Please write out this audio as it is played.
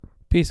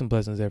Peace and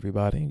blessings,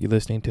 everybody. You're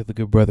listening to the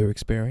Good Brother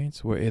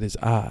Experience, where it is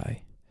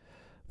I,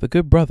 the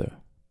Good Brother,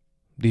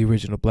 the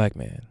original black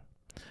man.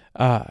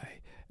 I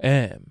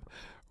am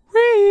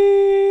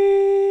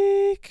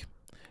Reek.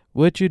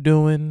 What you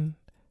doing?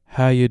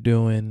 How you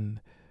doing?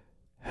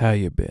 How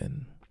you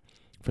been?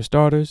 For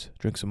starters,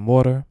 drink some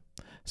water.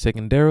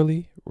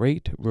 Secondarily,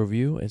 rate,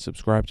 review, and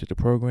subscribe to the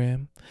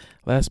program.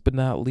 Last but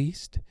not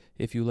least,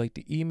 if you'd like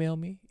to email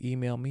me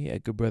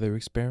at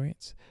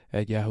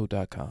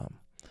goodbrotherexperience@yahoo.com.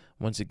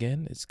 Once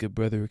again, it's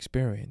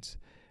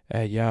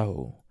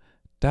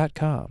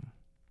goodbrotherexperience@yahoo.com.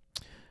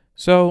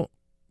 So,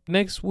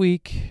 next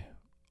week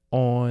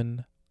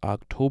on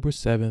October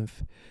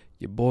 7th,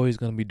 your boy is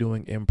going to be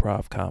doing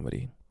improv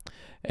comedy.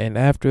 And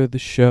after the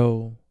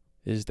show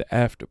is the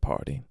after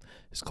party.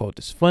 It's called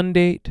This Fun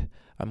Date.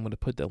 I'm going to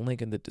put the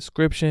link in the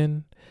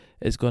description.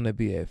 It's going to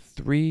be at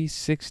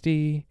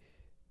 360.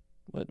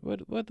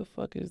 What the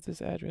fuck is this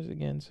address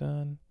again,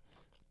 son?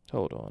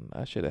 Hold on.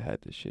 I should have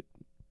had this shit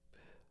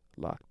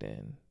locked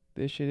in.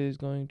 This shit is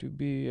going to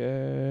be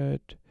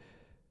at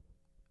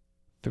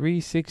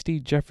 360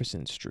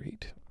 Jefferson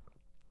Street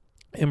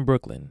in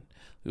Brooklyn.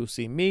 You'll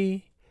see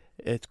me.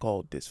 It's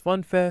called This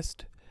Fun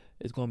Fest.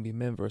 It's going to be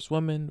men versus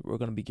women. We're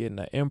going to be getting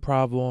an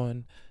improv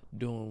on,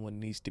 doing what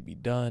needs to be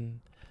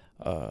done.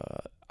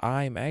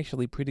 I'm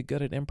actually pretty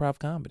good at improv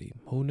comedy.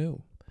 Who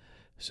knew?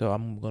 So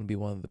I'm going to be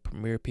one of the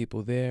premier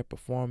people there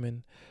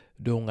performing,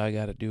 doing what I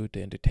got to do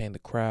to entertain the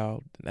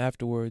crowd. And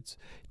afterwards,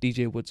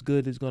 DJ What's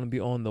Good is going to be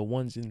on the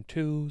ones and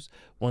twos,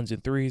 ones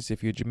and threes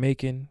if you're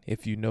Jamaican.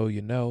 If you know,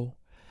 you know.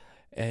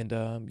 And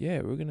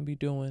yeah, we're going to be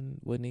doing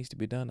what needs to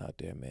be done out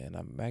there, man.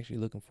 I'm actually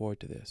looking forward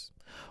to this.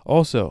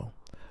 Also,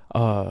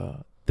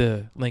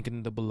 the link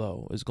in the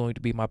below is going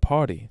to be my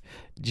party.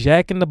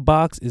 Jack in the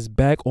Box is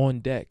back on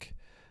deck.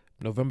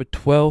 November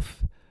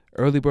 12th,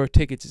 early bird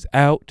tickets is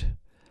out.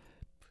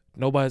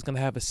 Nobody's going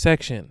to have a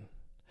section.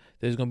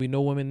 There's going to be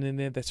no women in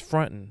there that's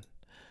fronting.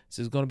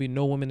 There's going to be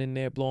no women in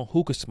there blowing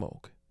hookah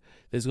smoke.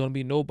 There's going to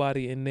be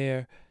nobody in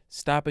there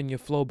stopping your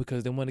flow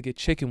because they want to get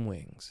chicken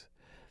wings.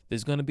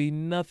 There's going to be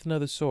nothing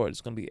of the sort.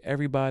 It's going to be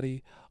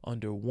everybody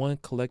under one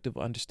collective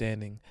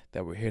understanding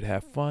that we're here to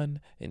have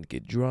fun and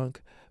get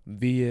drunk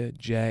via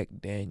Jack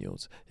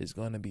Daniels. It's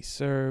going to be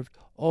served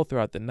all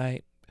throughout the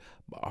night.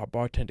 Our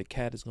bartender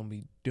Cat is going to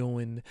be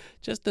doing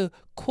just the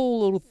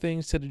cool little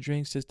things to the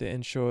drinks just to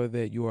ensure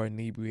that you are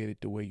inebriated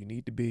the way you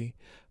need to be.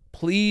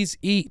 Please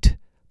eat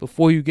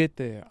before you get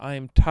there. I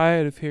am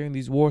tired of hearing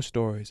these war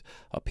stories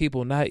of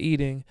people not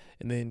eating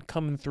and then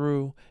coming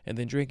through and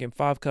then drinking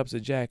 5 cups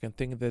of Jack and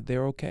thinking that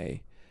they're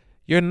okay.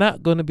 You're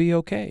not going to be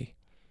okay.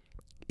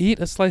 Eat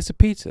a slice of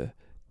pizza.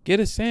 Get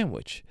a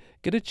sandwich.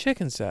 Get a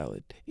chicken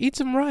salad. Eat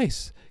some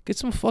rice. Get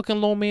some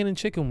fucking lo mein and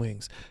chicken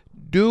wings.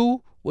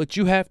 Do what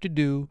you have to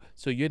do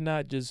so you're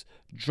not just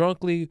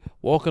drunkenly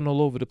walking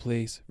all over the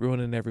place,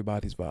 ruining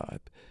everybody's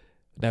vibe.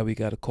 Now we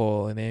got to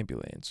call an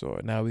ambulance,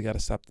 or now we got to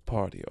stop the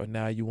party, or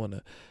now you want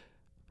to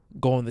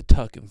go in the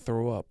tuck and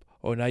throw up,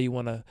 or now you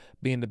want to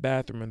be in the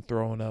bathroom and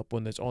throwing up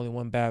when there's only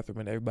one bathroom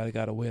and everybody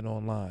got to wait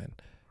online.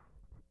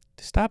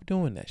 Stop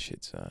doing that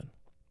shit, son.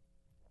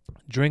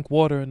 Drink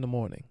water in the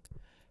morning.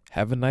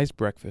 Have a nice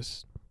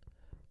breakfast.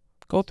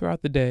 Go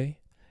throughout the day,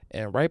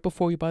 and right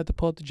before you're about to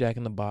pull out the Jack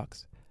in the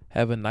Box,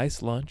 have a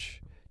nice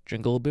lunch,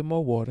 drink a little bit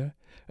more water,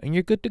 and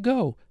you're good to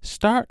go.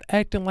 Start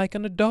acting like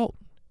an adult.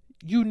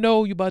 You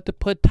know you're about to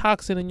put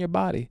toxin in your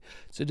body.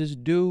 So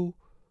just do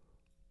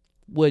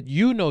what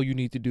you know you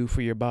need to do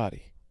for your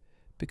body.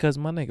 Because,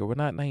 my nigga, we're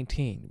not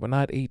 19. We're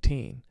not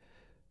 18.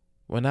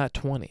 We're not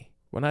 20.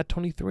 We're not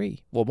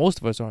 23. Well, most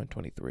of us aren't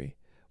 23.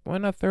 We're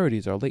in our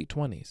 30s or late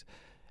 20s.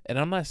 And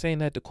I'm not saying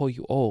that to call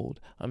you old.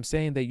 I'm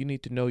saying that you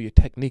need to know your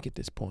technique at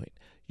this point.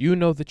 You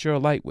know that you're a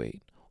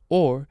lightweight.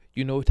 Or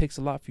you know it takes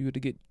a lot for you to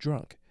get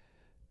drunk.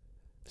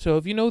 So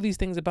if you know these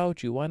things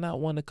about you, why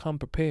not want to come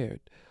prepared?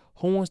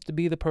 Who wants to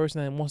be the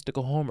person that wants to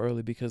go home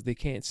early because they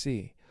can't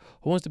see?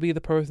 Who wants to be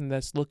the person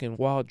that's looking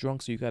wild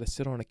drunk so you got to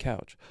sit on a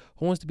couch?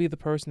 Who wants to be the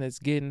person that's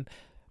going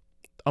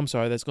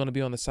to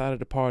be on the side of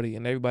the party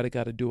and everybody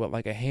got to do it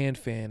like a hand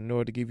fan in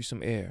order to give you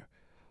some air?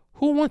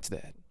 Who wants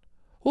that?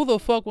 Who the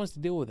fuck wants to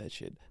deal with that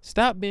shit?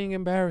 Stop being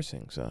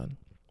embarrassing, son.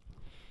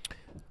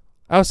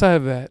 Outside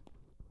of that,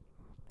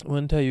 I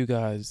want to tell you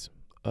guys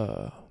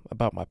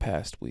about my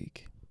past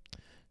week.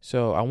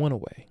 So I went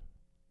away.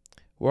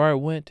 Where I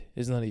went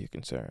is none of your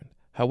concern.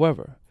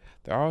 However,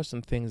 there are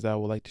some things that I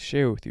would like to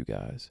share with you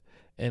guys.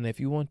 And if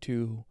you want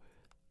to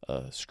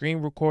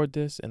screen record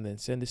this and then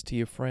send this to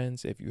your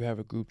friends, if you have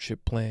a group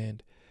trip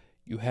planned,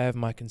 you have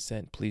my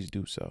consent, please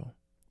do so.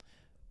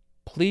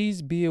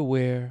 Please be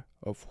aware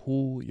of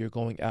who you're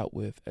going out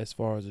with as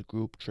far as a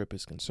group trip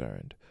is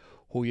concerned.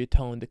 Who you're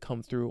telling to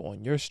come through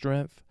on your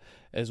strength,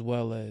 as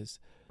well as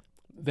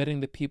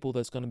vetting the people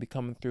that's going to be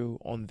coming through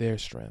on their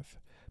strength.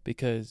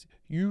 Because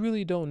you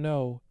really don't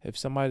know if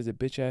somebody's a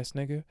bitch ass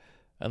nigga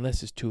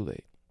unless it's too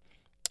late.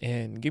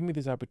 And give me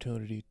this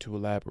opportunity to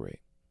elaborate.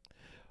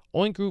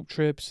 On group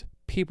trips,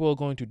 people are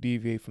going to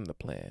deviate from the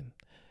plan.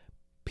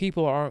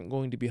 People aren't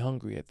going to be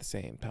hungry at the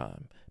same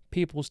time.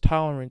 people's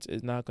tolerance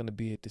is not going to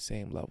be at the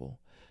same level.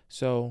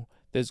 So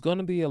there's going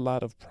to be a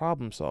lot of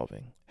problem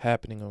solving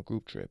happening on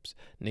group trips.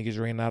 Niggas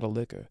ran out of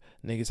liquor.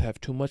 Niggas have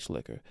too much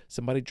liquor.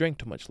 Somebody drank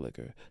too much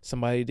liquor.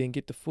 Somebody didn't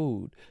get the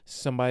food.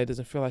 Somebody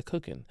doesn't feel like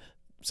cooking.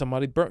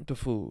 Somebody burnt the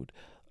food.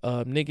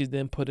 Niggas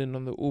didn't put in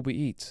on the Uber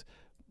Eats.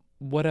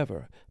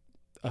 Whatever.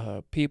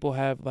 People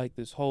have like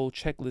this whole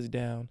checklist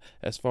down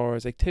as far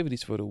as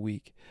activities for the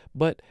week.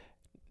 But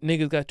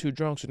niggas got too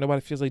drunk, so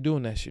nobody feels like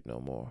doing that shit no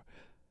more.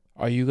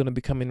 Are you going to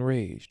become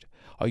enraged?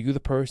 Are you the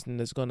person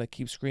that's going to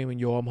keep screaming,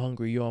 yo, I'm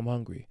hungry, yo, I'm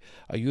hungry?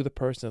 Are you the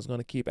person that's going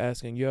to keep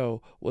asking,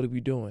 yo, what are we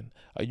doing?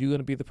 Are you going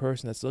to be the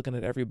person that's looking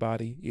at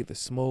everybody, either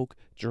smoke,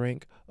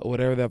 drink, or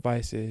whatever that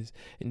vice is,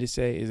 and just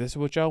say, is this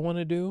what y'all want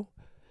to do?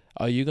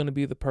 Are you going to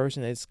be the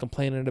person that's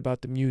complaining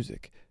about the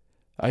music?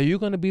 Are you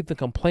going to be the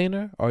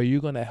complainer, or are you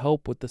going to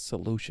help with the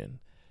solution?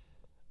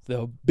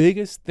 The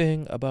biggest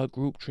thing about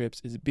group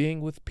trips is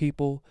being with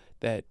people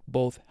that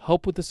both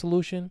help with the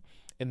solution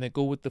and that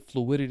go with the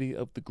fluidity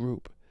of the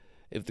group.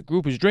 If the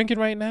group is drinking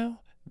right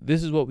now,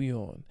 this is what we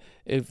on.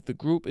 If the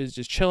group is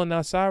just chilling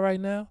outside right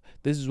now,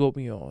 this is what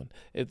we on.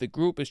 If the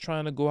group is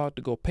trying to go out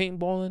to go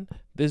paintballing,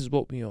 this is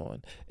what we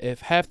on.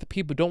 If half the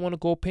people don't want to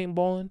go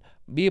paintballing,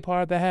 be a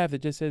part of the half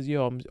that just says,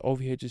 yo, I'm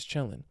over here just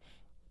chilling.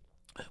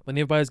 When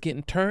everybody's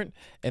getting turned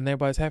and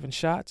everybody's having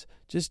shots,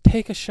 just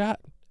take a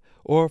shot.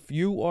 Or if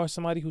you are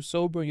somebody who's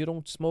sober and you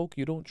don't smoke,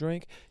 you don't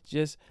drink,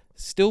 just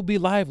still be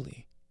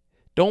lively.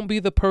 Don't be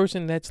the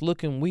person that's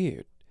looking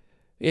weird.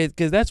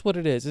 Because that's what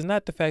it is. It's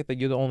not the fact that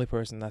you're the only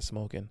person not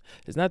smoking.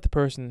 It's not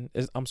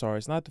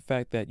the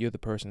fact that you're the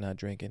person not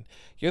drinking.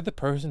 You're the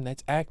person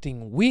that's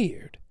acting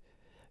weird.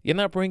 You're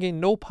not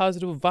bringing no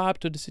positive vibe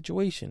to the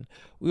situation.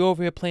 We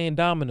over here playing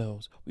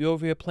dominoes. We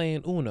over here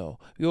playing Uno.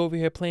 We over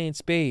here playing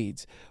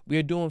spades. We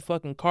are doing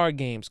fucking card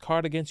games,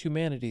 Card Against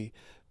Humanity,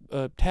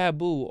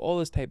 Taboo, all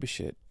this type of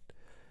shit.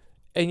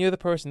 And you're the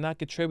person not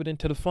contributing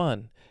to the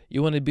fun.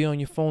 You want to be on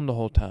your phone the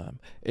whole time.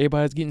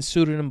 Everybody's getting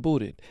suited and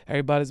booted.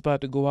 Everybody's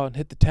about to go out and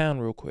hit the town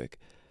real quick.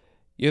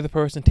 You're the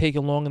person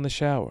taking long in the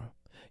shower.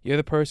 You're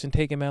the person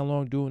taking man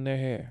long doing their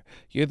hair.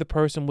 You're the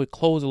person with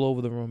clothes all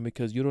over the room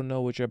because you don't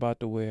know what you're about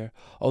to wear,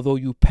 although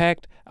you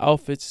packed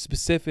outfits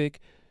specific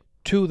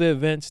to the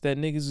events that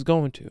niggas is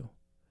going to.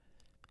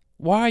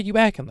 Why are you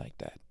acting like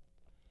that?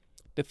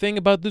 The thing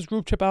about this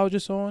group trip I was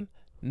just on,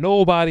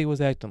 nobody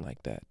was acting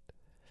like that.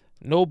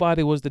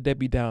 Nobody was the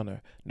Debbie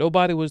Downer.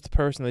 Nobody was the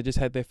person that just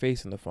had their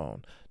face in the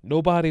phone.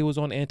 Nobody was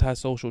on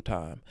antisocial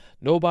time.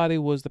 Nobody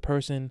was the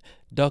person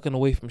ducking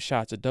away from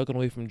shots or ducking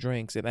away from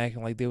drinks and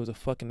acting like they was a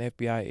fucking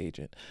FBI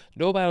agent.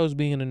 Nobody was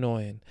being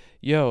annoying.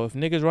 Yo, if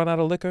niggas run out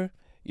of liquor,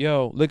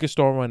 yo, liquor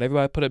store run.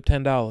 Everybody put up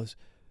 $10.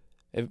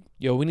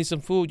 Yo, we need some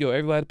food. Yo,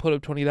 everybody put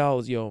up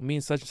 $20. Yo, me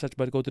and such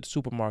about to go to the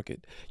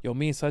supermarket. Yo,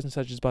 me and such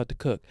is about to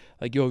cook.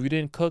 Like, yo, if you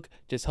didn't cook,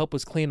 just help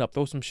us clean up.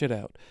 Throw some shit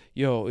out.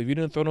 Yo, if you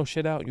didn't throw no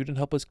shit out, you didn't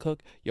help us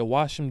cook, yo,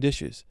 wash some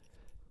dishes.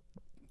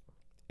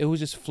 It was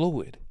just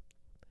fluid.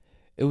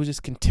 It was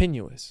just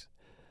continuous.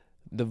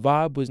 The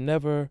vibe was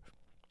never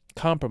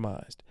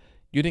compromised.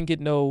 You didn't get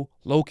no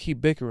low-key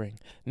bickering.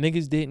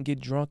 Niggas didn't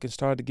get drunk and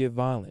start to get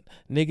violent.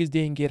 Niggas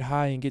didn't get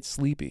high and get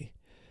sleepy.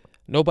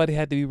 Nobody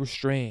had to be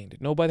restrained.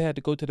 Nobody had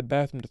to go to the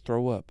bathroom to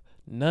throw up.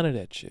 None of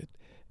that shit.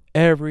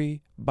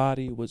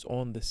 Everybody was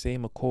on the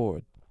same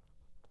accord.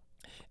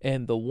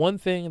 And the one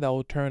thing that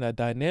will turn a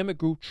dynamic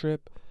group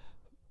trip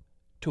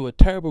to a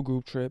terrible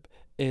group trip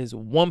is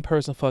one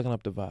person fucking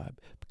up the vibe.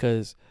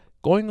 Because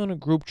going on a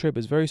group trip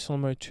is very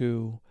similar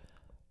to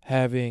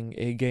having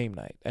a game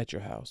night at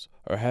your house,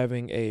 or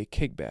having a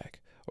kickback,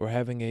 or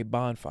having a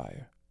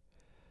bonfire.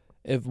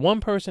 If one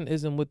person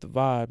isn't with the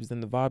vibes, then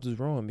the vibes is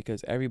ruined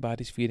because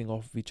everybody's feeding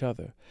off of each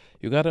other.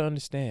 You got to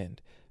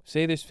understand,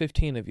 say there's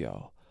 15 of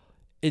y'all.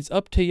 It's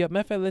up to y'all.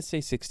 Matter of fact, let's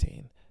say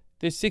 16.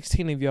 There's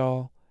 16 of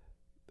y'all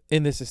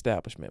in this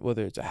establishment,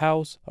 whether it's a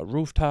house, a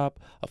rooftop,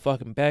 a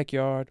fucking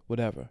backyard,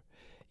 whatever.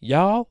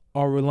 Y'all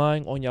are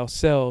relying on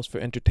yourselves for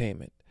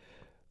entertainment.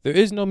 There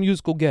is no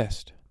musical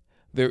guest.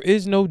 There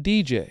is no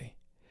DJ.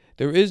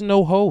 There is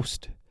no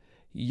host.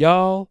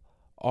 Y'all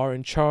are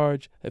in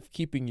charge of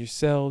keeping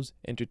yourselves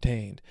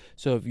entertained.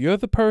 So if you're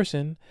the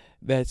person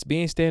that's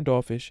being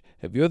standoffish,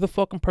 if you're the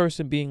fucking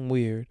person being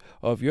weird,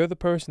 or if you're the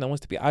person that wants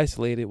to be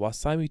isolated while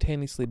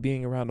simultaneously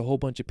being around a whole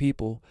bunch of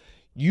people,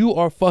 you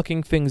are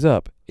fucking things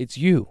up. It's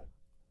you.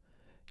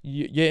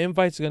 Your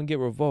invites are going to get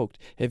revoked.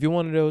 If you're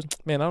one of those,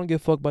 man, I don't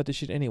give a fuck about this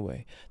shit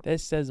anyway,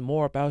 that says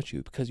more about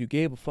you because you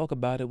gave a fuck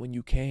about it when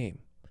you came.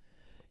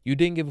 You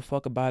didn't give a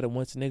fuck about it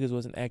once niggas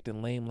wasn't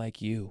acting lame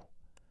like you.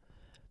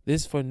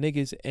 This is for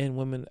niggas and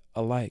women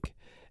alike.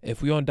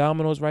 If we on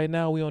dominoes right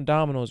now, we on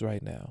dominoes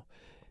right now.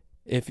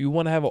 If you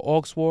want to have an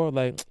aux war,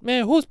 like,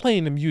 man, who's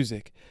playing the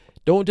music?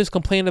 Don't just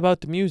complain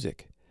about the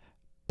music.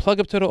 Plug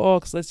up to the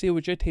aux. Let's see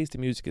what your taste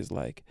of music is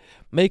like.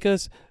 Make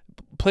us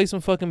play some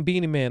fucking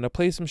Beanie Man or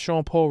play some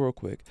Sean Paul real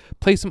quick.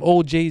 Play some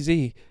old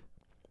Jay-Z.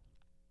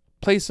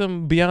 Play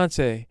some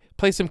Beyonce.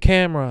 Play some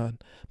Cameron.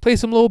 Play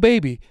some Lil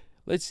Baby.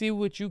 Let's see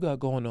what you got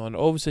going on.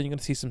 All of a sudden, you're going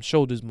to see some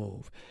shoulders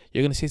move.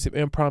 You're going to see some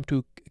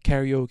impromptu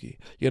karaoke.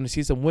 You're going to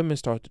see some women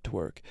start to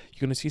twerk.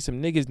 You're going to see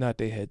some niggas nod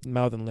their head,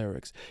 mouthing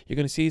lyrics. You're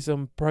going to see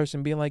some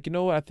person being like, you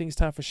know what, I think it's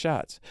time for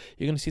shots.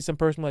 You're going to see some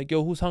person like,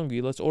 yo, who's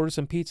hungry? Let's order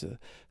some pizza.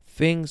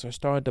 Things are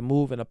starting to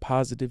move in a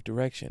positive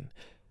direction.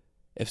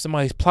 If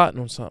somebody's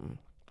plotting on something,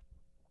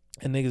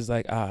 and niggas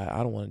like, I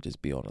don't want to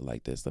just be on it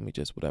like this. Let me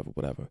just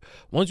whatever.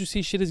 Once you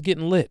see shit is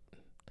getting lit,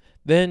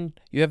 then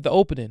you have the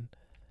opening.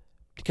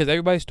 Because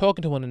everybody's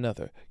talking to one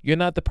another. You're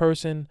not the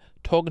person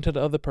talking to the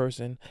other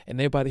person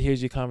and everybody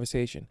hears your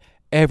conversation.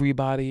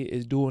 Everybody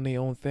is doing their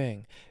own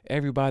thing.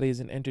 Everybody is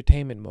in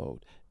entertainment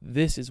mode.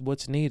 This is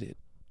what's needed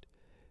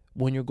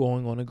when you're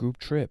going on a group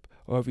trip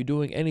or if you're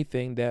doing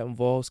anything that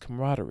involves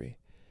camaraderie.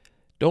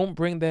 Don't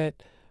bring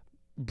that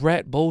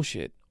brat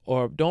bullshit,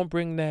 or don't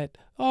bring that,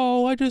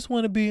 oh, I just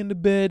want to be in the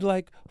bed.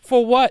 Like,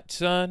 for what,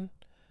 son?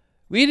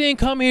 We didn't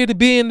come here to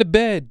be in the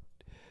bed.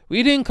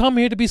 We didn't come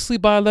here to be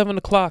asleep by 11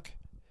 o'clock.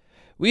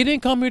 We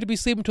didn't come here to be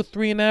sleeping till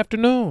 3 in the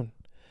afternoon.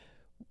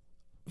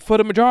 For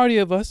the majority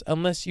of us,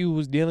 unless you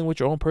was dealing with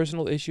your own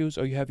personal issues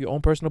or you have your own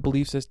personal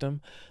belief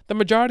system, the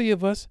majority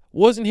of us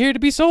wasn't here to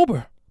be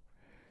sober.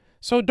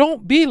 So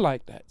don't be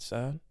like that,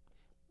 son.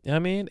 You know what I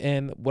mean?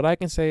 And what I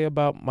can say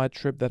about my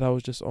trip that I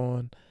was just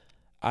on,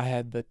 I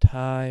had the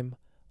time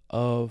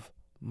of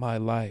my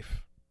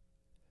life.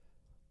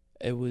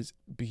 It was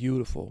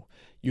beautiful.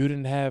 You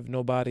didn't have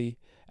nobody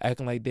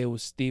acting like they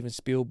was Steven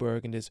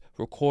Spielberg and just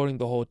recording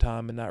the whole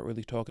time and not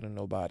really talking to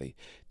nobody.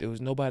 There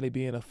was nobody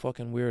being a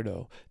fucking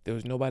weirdo. There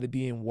was nobody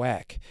being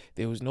whack.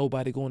 There was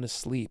nobody going to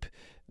sleep.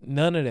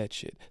 None of that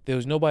shit. There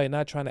was nobody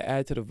not trying to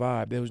add to the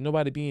vibe. There was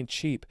nobody being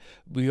cheap.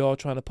 We all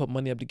trying to put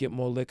money up to get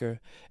more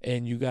liquor,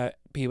 and you got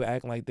people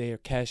acting like their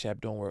Cash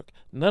App don't work.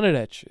 None of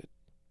that shit.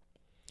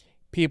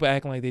 People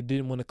acting like they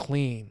didn't want to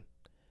clean.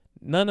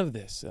 None of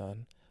this,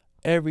 son.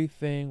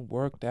 Everything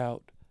worked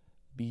out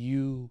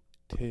beautifully.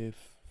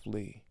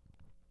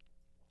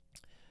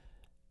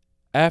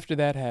 After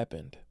that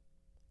happened,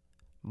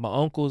 my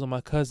uncles and my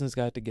cousins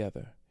got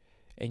together,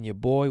 and your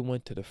boy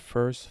went to the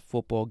first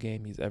football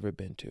game he's ever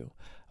been to.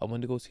 I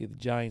went to go see the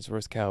Giants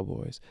versus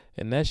Cowboys,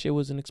 and that shit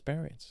was an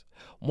experience.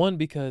 One,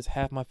 because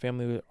half my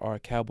family are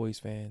Cowboys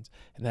fans,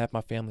 and half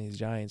my family is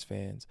Giants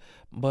fans.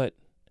 But,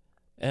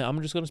 and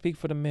I'm just going to speak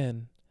for the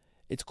men,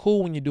 it's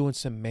cool when you're doing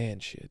some man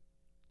shit.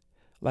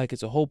 Like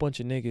it's a whole bunch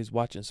of niggas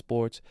watching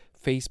sports,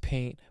 face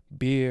paint,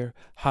 beer,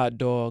 hot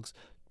dogs.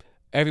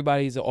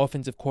 Everybody's an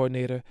offensive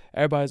coordinator.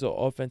 Everybody's an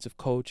offensive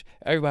coach.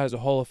 Everybody's a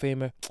Hall of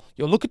Famer.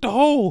 Yo, look at the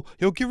hole.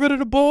 Yo, get rid of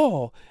the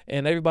ball.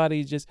 And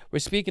everybody's just, we're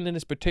speaking in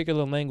this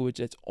particular language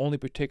that's only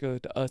particular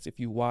to us if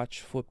you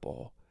watch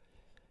football.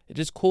 It's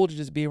just cool to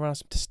just be around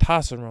some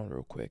testosterone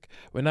real quick.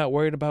 We're not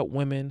worried about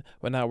women.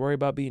 We're not worried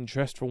about being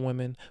dressed for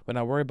women. We're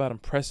not worried about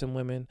impressing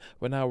women.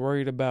 We're not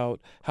worried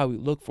about how we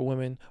look for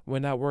women. We're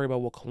not worried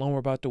about what cologne we're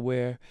about to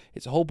wear.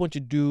 It's a whole bunch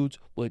of dudes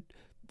with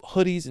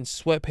hoodies and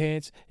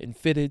sweatpants and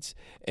fitteds,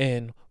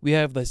 and we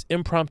have this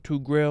impromptu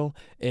grill,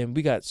 and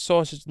we got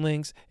sausage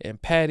links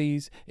and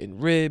patties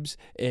and ribs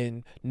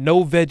and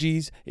no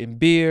veggies and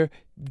beer,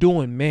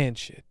 doing man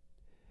shit.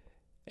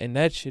 And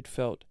that shit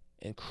felt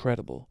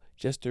incredible,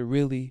 just to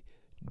really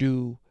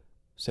do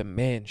some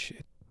man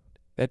shit.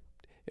 That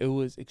it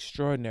was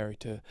extraordinary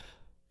to,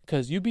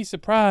 because you'd be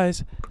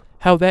surprised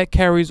how that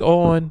carries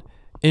on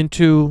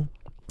into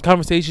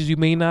conversations you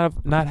may not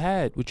have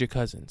had with your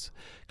cousins,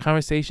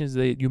 conversations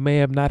that you may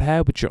have not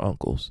had with your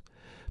uncles,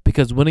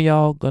 because when are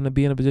y'all gonna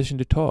be in a position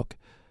to talk?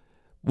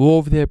 We're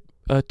over there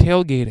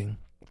tailgating,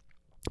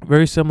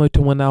 very similar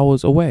to when I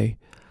was away.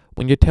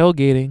 When you're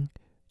tailgating,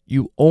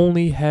 you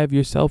only have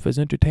yourself as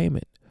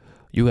entertainment.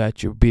 You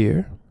got your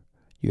beer,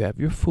 you have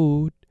your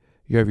food,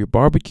 you have your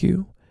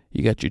barbecue,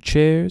 you got your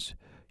chairs,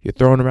 you're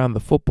throwing around the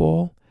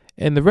football,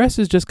 and the rest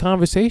is just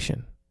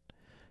conversation.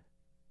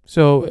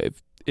 So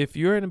if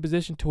you're in a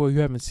position to where you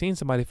haven't seen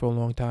somebody for a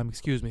long time,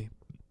 excuse me,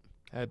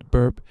 I had to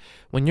burp.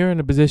 When you're in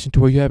a position to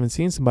where you haven't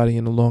seen somebody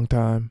in a long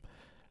time,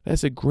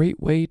 that's a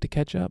great way to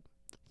catch up.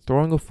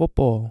 Throwing a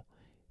football,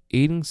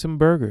 eating some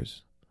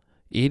burgers,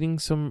 eating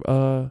some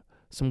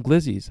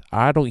glizzies.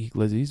 I don't eat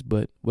glizzies,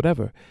 but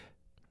whatever.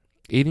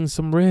 Eating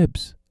some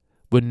ribs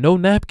with no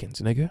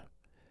napkins, nigga.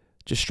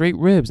 Just straight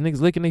ribs.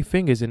 Niggas licking their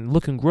fingers and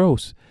looking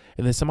gross.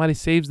 And then somebody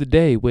saves the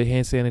day with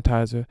hand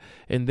sanitizer.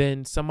 And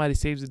then somebody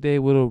saves the day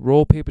with a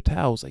roll of paper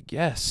towels. Like,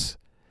 yes,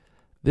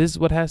 this is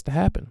what has to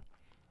happen.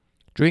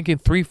 Drinking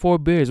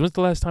 3-4 beers. When's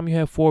the last time you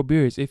had 4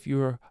 beers if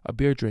you're a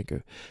beer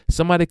drinker?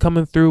 Somebody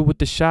coming through with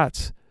the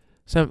shots.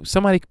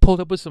 Somebody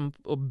pulled up with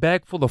a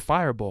bag full of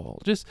Fireball.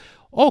 Just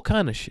all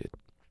kind of shit.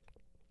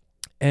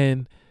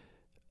 And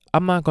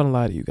I'm not going to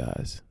lie to you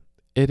guys.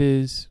 It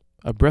is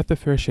a breath of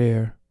fresh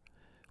air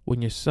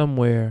when you're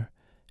somewhere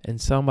and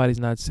somebody's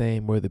not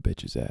saying where the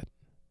bitch is at.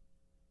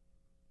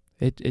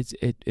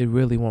 It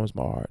really warms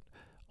my heart.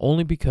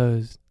 Only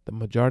because the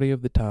majority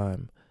of the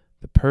time,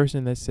 the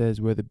person that says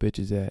where the bitch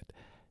is at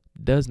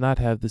does not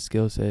have the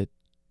skill set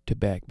to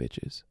back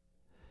bitches.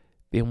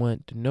 They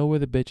want to know where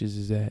the bitches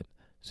is at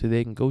so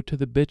they can go to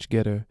the bitch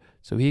getter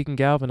so he can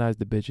galvanize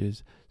the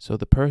bitches, so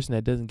the person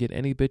that doesn't get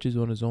any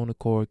bitches on his own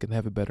accord can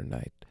have a better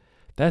night.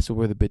 That's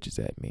where the bitches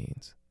at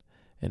means.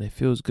 And it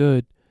feels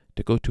good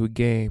to go to a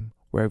game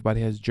where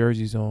everybody has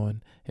jerseys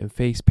on and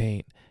face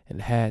paint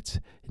and hats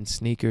and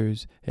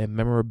sneakers and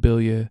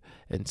memorabilia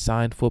and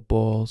signed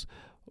footballs,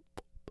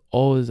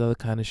 all this other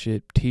kind of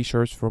shit,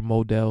 t-shirts from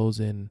Models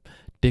and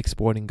Dick's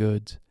Sporting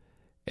Goods,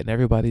 and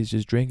everybody's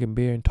just drinking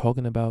beer and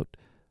talking about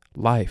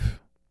life.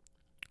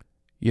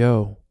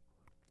 Yo,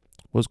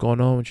 what's going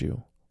on with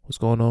you? What's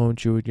going on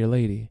with you and your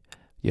lady?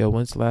 Yo,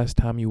 when's the last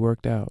time you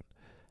worked out?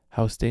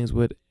 How's things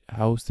with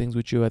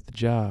you at the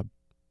job?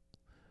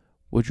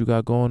 What you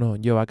got going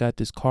on? Yo, I got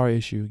this car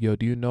issue. Yo,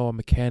 do you know a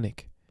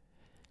mechanic?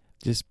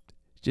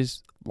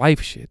 Just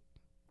life shit.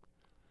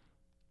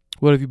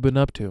 What have you been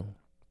up to?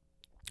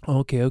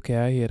 Okay,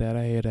 I hear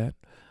that.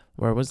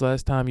 Where when's the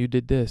last time you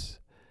did this?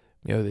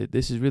 Yo,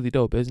 this is really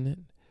dope, isn't it?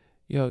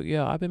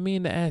 Yo, I've been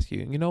meaning to ask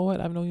you. You know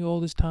what? I've known you all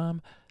this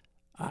time.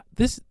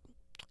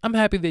 I'm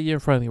happy that you're in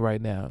front of me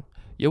right now.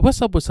 Yo,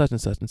 what's up with such and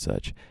such and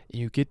such?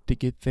 And you get to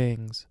get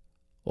things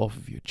off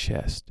of your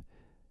chest.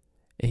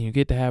 And you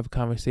get to have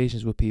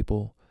conversations with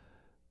people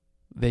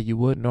that you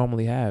wouldn't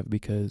normally have,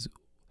 because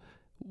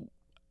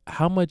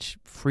how much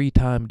free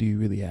time do you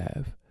really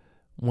have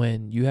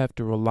when you have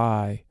to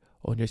rely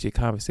on just your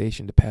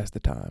conversation to pass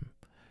the time?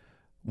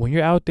 When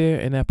you're out there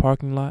in that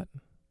parking lot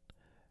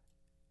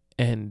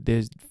and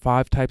there's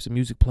 5 types of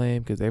music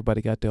playing because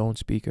everybody got their own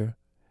speaker,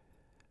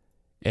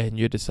 and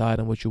you're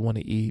deciding what you want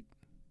to eat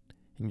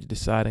and you're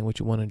deciding what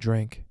you want to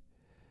drink,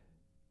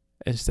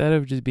 instead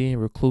of just being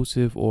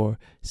reclusive or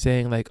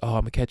saying like, oh,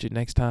 I'm gonna catch it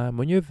next time,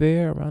 when you're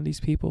there around these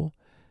people,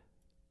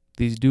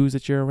 these dudes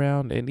that you're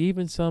around, and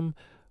even some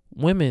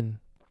women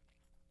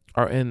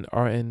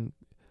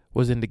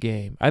was in the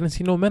game. I didn't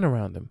see no men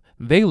around them.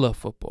 They love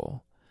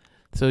football.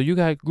 So you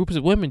got groups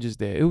of women just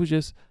there. It was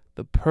just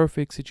the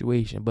perfect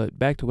situation. But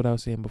back to what I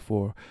was saying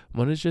before,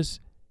 when it's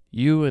just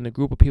you and a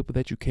group of people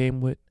that you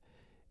came with,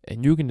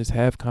 and you can just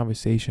have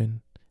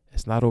conversation.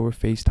 It's not over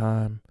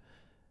FaceTime.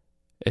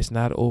 It's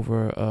not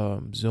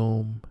over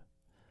Zoom.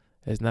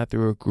 It's not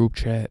through a group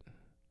chat.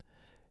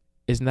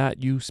 It's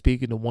not you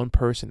speaking to one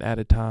person at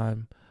a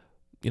time.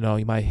 You know,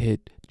 you might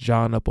hit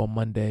John up on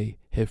Monday,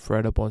 hit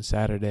Fred up on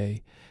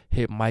Saturday,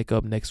 hit Mike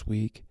up next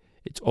week.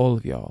 It's all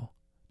of y'all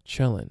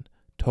chilling,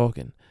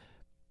 talking,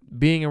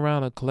 being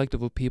around a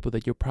collective of people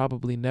that you're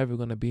probably never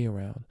going to be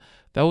around.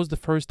 That was the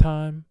first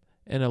time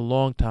in a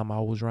long time I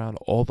was around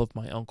all of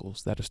my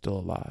uncles that are still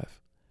alive.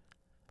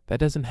 That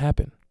doesn't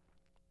happen.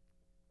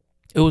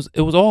 It was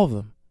all of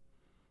them.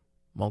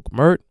 My Uncle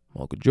Mert,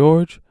 my Uncle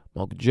George,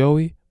 my Uncle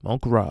Joey, my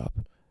Uncle Rob.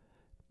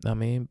 I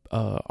mean,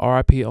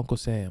 R.I.P. Uncle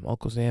Sam.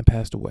 Uncle Sam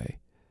passed away.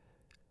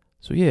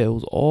 So yeah, it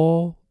was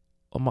all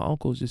of my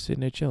uncles just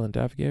sitting there chilling.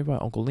 Did I forget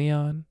everybody? Uncle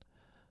Leon,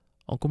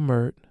 Uncle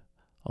Mert,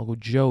 Uncle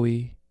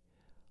Joey,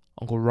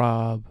 Uncle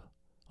Rob,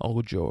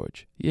 Uncle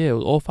George. Yeah, it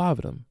was all 5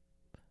 of them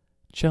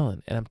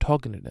chilling, and I'm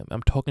talking to them.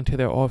 I'm talking to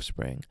their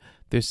offspring,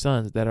 their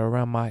sons that are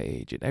around my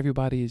age, and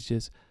everybody is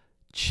just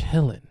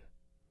chilling.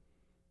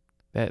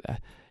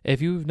 That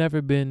if you've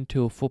never been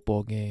to a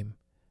football game,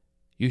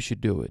 you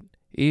should do it.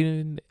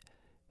 Even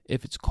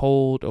if it's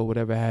cold or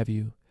whatever have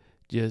you,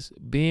 just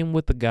being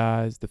with the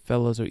guys, the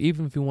fellas, or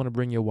even if you want to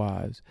bring your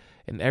wives,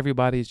 and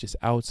everybody's just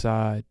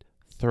outside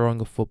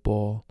throwing a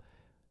football,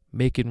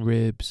 making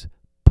ribs,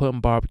 putting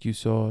barbecue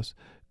sauce,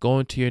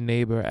 going to your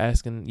neighbor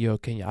asking, yo,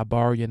 can I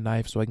borrow your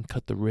knife so I can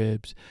cut the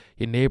ribs?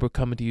 Your neighbor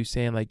coming to you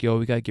saying like, yo,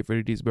 we got to get rid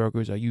of these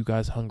burgers. Are you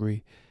guys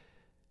hungry?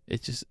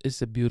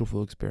 It's a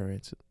beautiful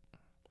experience.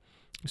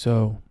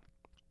 So,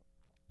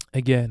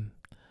 again,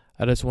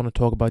 I just want to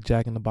talk about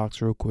Jack in the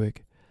Box real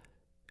quick.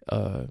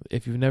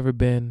 If you've never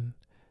been,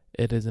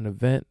 it is an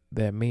event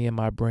that me and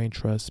my brain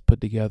trust put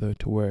together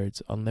to where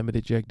it's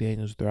unlimited Jack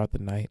Daniels throughout the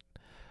night.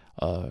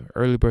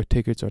 Early bird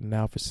tickets are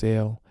now for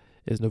sale.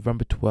 It's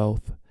November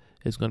 12th.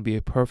 It's going to be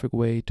a perfect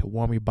way to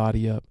warm your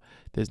body up.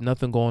 There's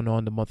nothing going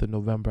on the month of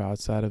November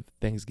outside of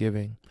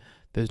Thanksgiving.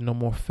 There's no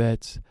more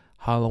fetes.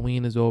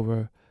 Halloween is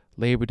over.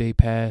 Labor Day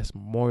passed.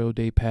 Memorial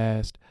Day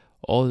passed.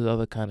 All this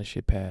other kind of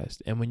shit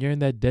passed. And when you're in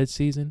that dead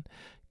season,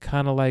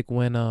 kind of like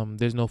when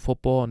there's no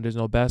football and there's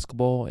no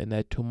basketball in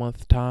that 2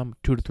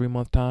 to 3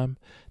 month time,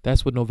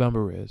 that's what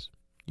November is.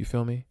 You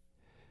feel me?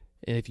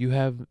 And if you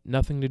have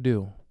nothing to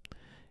do,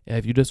 and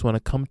if you just want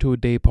to come to a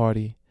day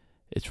party,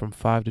 it's from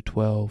 5 to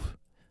 12.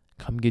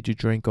 Come get your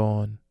drink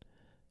on.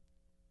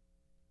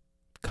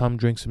 Come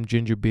drink some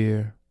ginger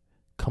beer.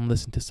 Come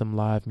listen to some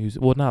live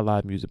music. Well, not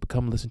live music, but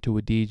come listen to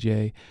a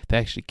DJ that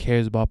actually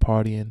cares about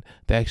partying,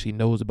 that actually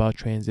knows about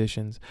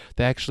transitions,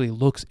 that actually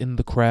looks in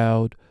the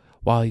crowd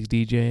while he's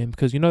DJing.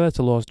 Because you know that's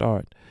a lost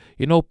art.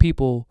 You know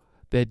people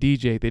that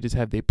DJ, they just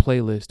have their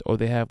playlist, or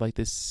they have like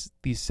these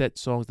set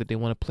songs that they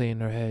want to play in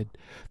their head.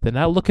 They're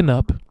not looking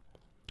up.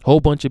 Whole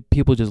bunch of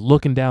people just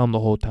looking down the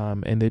whole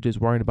time, and they're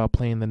just worrying about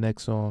playing the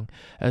next song,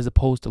 as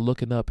opposed to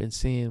looking up and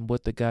seeing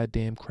what the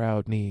goddamn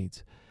crowd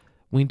needs.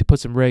 We need to put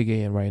some reggae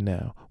in right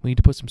now. We need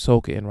to put some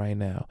soca in right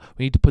now.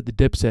 We need to put the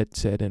Dipset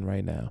set in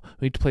right now.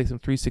 We need to play some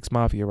 3 6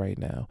 Mafia right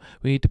now.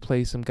 We need to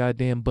play some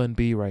goddamn Bun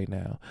B right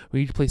now.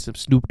 We need to play some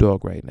Snoop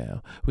Dogg right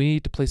now. We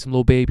need to play some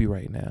Lil Baby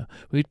right now.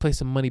 We need to play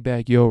some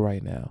Moneybagg Yo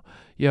right now.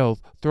 Yo,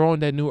 throw on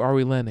that new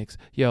Ari Lennox.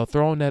 Yo,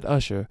 throw on that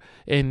Usher.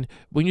 And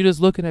when you're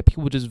just looking at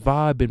people just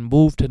vibe and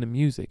move to the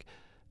music,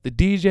 the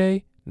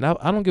DJ, now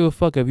I don't give a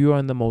fuck if you're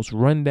in the most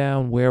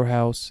rundown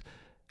warehouse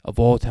of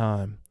all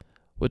time.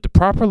 With the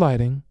proper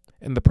lighting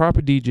and the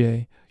proper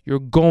DJ, you're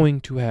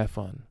going to have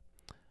fun.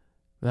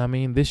 I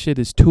mean, this shit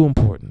is too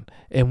important.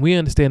 And we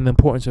understand the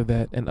importance of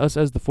that. And us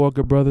as the Four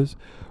Good Brothers,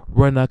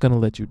 we're not going to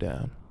let you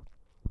down.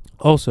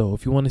 Also,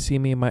 if you want to see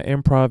me in my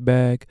improv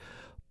bag,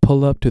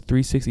 pull up to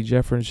 360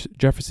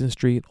 Jefferson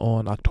Street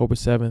on October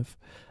 7th.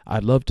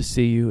 I'd love to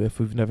see you if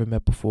we've never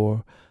met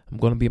before. I'm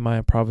going to be in my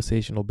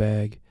improvisational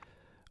bag.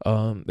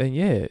 And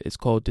yeah, it's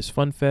called This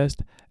Fun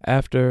Fest.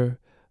 After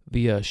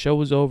the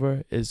show is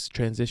over, is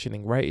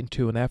transitioning right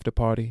into an after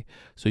party.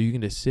 So you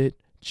can just sit,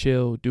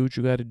 chill, do what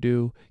you got to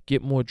do,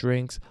 get more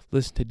drinks,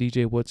 listen to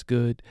DJ What's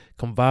Good,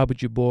 come vibe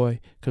with your boy,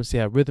 come see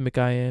how rhythmic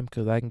I am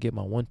because I can get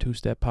my 1-2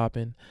 step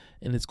popping.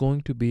 And it's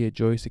going to be a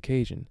joyous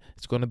occasion.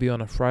 It's going to be on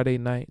a Friday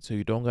night, so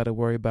you don't got to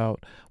worry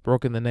about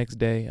working the next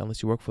day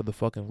unless you work for the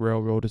fucking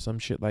railroad or some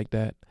shit like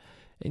that.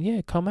 And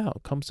yeah, come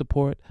out, come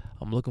support.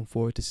 I'm looking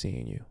forward to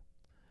seeing you.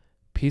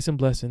 Peace and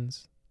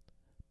blessings.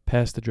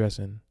 Pass the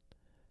dressing.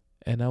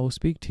 And I will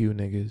speak to you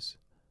niggas.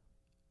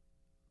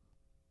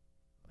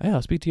 Yeah,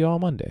 I'll speak to you all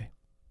Monday.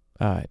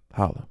 All right,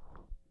 holla.